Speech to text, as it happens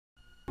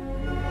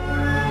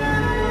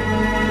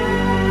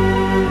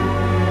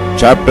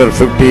chapter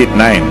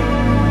 59.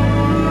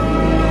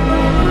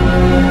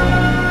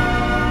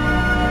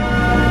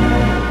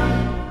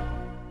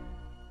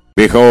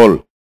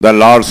 Behold, the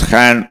Lord's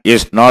hand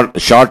is not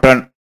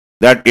shortened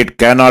that it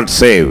cannot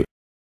save,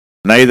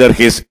 neither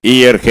his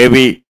ear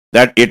heavy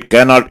that it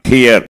cannot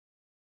hear.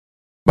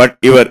 But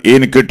your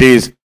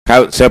iniquities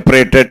have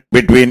separated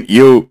between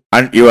you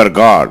and your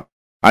God,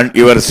 and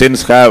your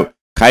sins have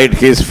hid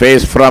his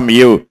face from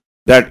you,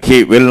 that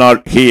he will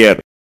not hear.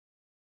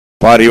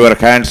 For your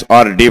hands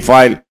are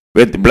defiled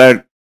with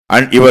blood,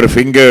 and your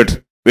fingers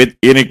with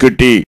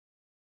iniquity.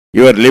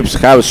 Your lips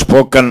have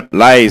spoken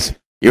lies,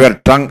 your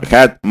tongue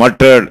hath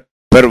muttered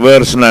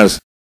perverseness.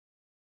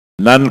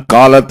 None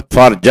calleth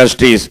for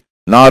justice,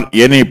 nor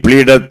any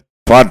pleadeth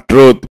for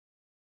truth.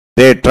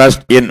 They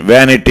trust in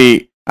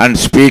vanity and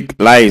speak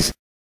lies.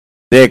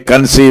 They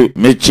conceive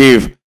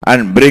mischief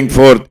and bring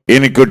forth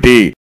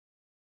iniquity.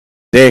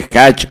 They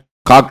catch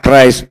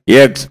cockatrice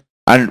eggs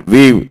and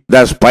weave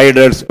the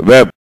spider's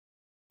web.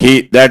 He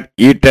that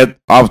eateth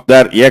of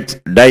their eggs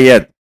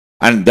dieth,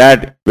 and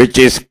that which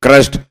is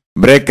crushed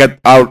breaketh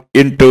out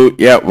into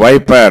a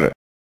viper.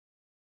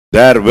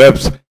 Their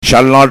webs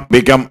shall not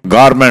become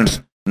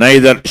garments,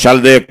 neither shall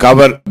they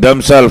cover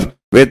themselves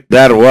with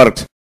their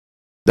works.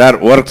 Their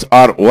works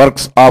are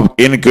works of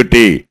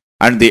iniquity,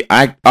 and the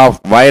act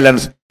of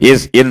violence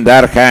is in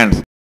their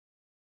hands.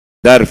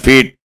 Their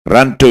feet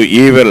run to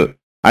evil,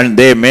 and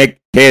they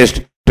make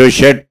haste to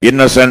shed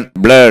innocent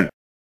blood.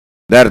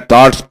 Their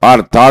thoughts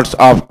are thoughts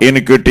of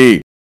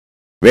iniquity.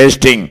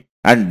 Wasting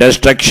and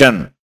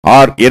destruction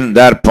are in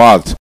their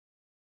paths.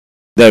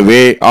 The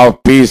way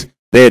of peace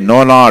they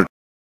know not,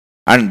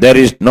 and there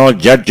is no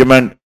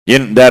judgment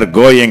in their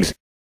goings.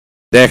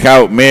 They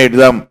have made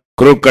them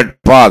crooked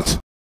paths.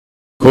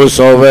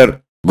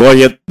 Whosoever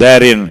goeth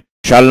therein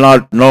shall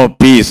not know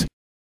peace.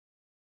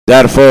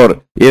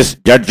 Therefore is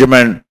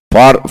judgment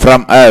far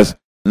from us,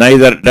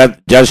 neither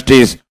doth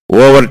justice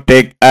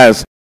overtake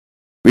us.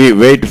 We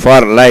wait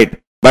for light,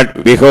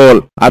 but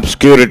behold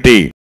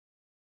obscurity,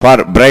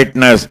 for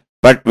brightness,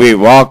 but we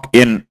walk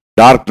in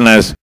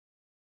darkness.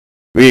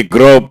 We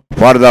grope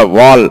for the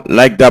wall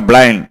like the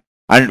blind,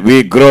 and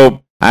we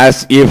grope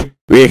as if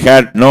we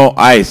had no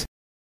eyes.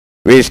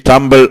 We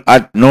stumble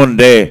at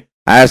noonday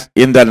as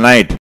in the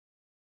night.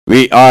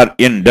 We are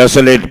in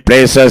desolate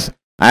places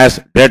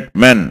as dead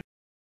men.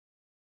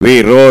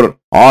 We roar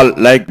all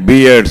like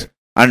beards,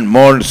 and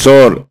mourn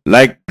sore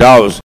like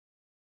doves.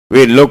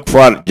 We look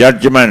for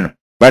judgment,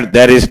 but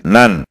there is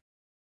none.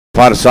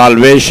 For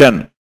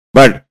salvation,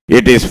 but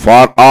it is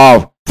far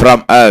off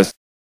from us.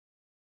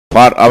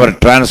 For our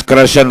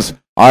transgressions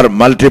are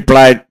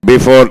multiplied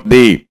before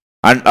thee,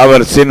 and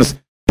our sins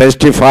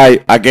testify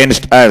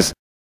against us.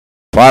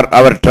 For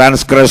our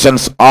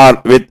transgressions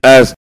are with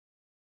us,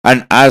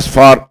 and as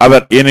for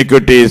our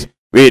iniquities,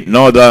 we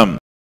know them.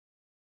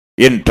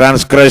 In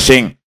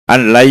transgressing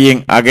and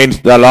lying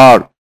against the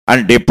Lord,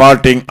 and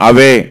departing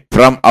away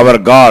from our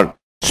God,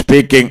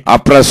 speaking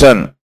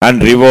oppression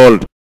and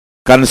revolt,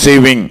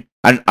 conceiving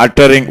and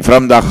uttering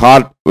from the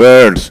heart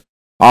words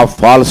of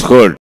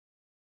falsehood.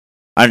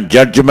 And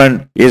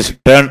judgment is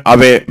turned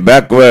away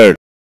backward,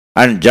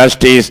 and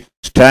justice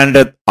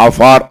standeth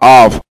afar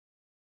off.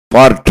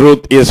 For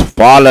truth is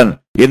fallen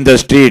in the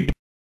street,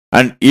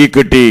 and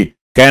equity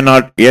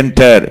cannot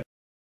enter.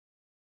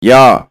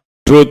 Yea,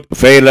 truth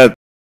faileth,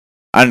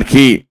 and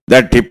he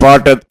that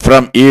departeth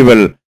from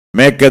evil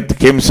maketh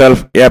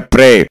himself a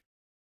prey.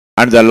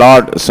 And the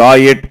Lord saw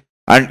it,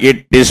 and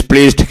it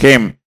displeased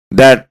him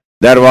that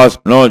there was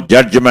no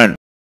judgment.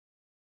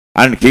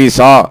 And he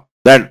saw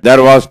that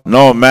there was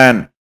no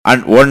man,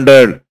 and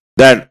wondered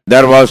that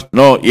there was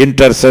no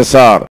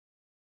intercessor.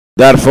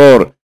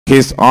 Therefore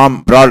his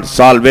arm brought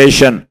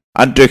salvation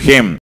unto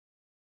him,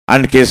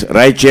 and his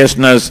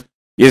righteousness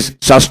is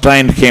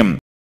sustained him.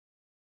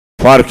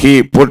 For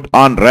he put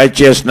on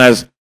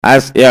righteousness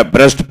as a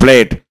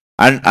breastplate,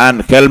 and an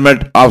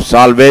helmet of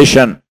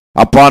salvation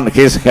upon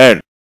his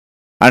head.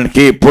 And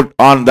he put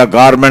on the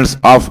garments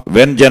of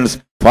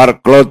vengeance for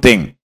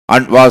clothing,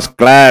 and was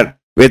clad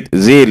with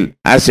zeal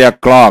as a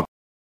cloak.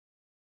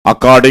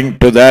 According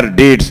to their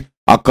deeds,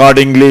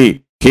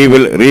 accordingly he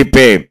will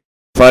repay,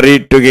 for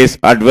it to his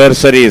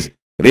adversaries,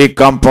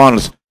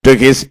 recompense to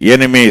his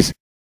enemies.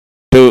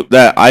 To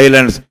the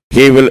islands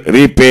he will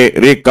repay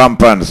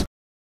recompense.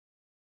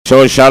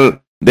 So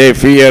shall they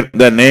fear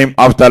the name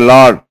of the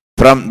Lord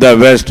from the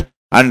west,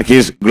 and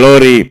his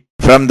glory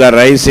from the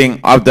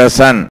rising of the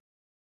sun.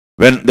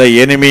 When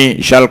the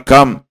enemy shall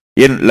come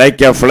in like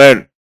a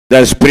flood,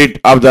 the Spirit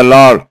of the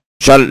Lord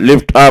shall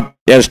lift up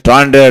a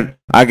standard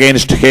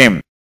against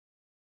him.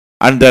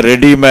 And the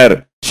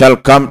Redeemer shall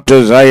come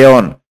to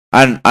Zion,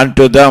 and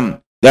unto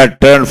them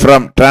that turn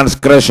from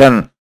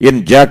transgression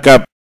in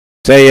Jacob,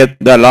 saith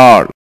the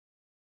Lord.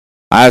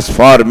 As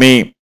for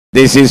me,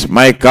 this is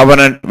my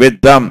covenant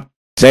with them,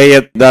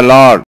 saith the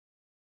Lord.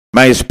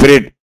 My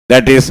spirit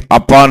that is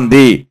upon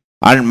thee,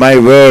 and my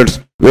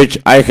words which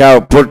I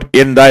have put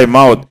in thy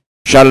mouth,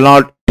 shall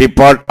not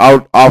depart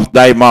out of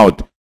thy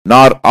mouth,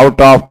 nor out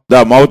of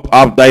the mouth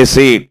of thy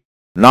seed,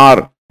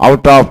 nor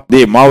out of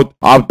the mouth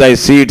of thy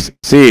seed's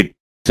seed,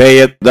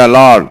 saith the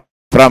Lord,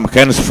 from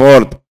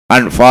henceforth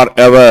and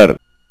forever.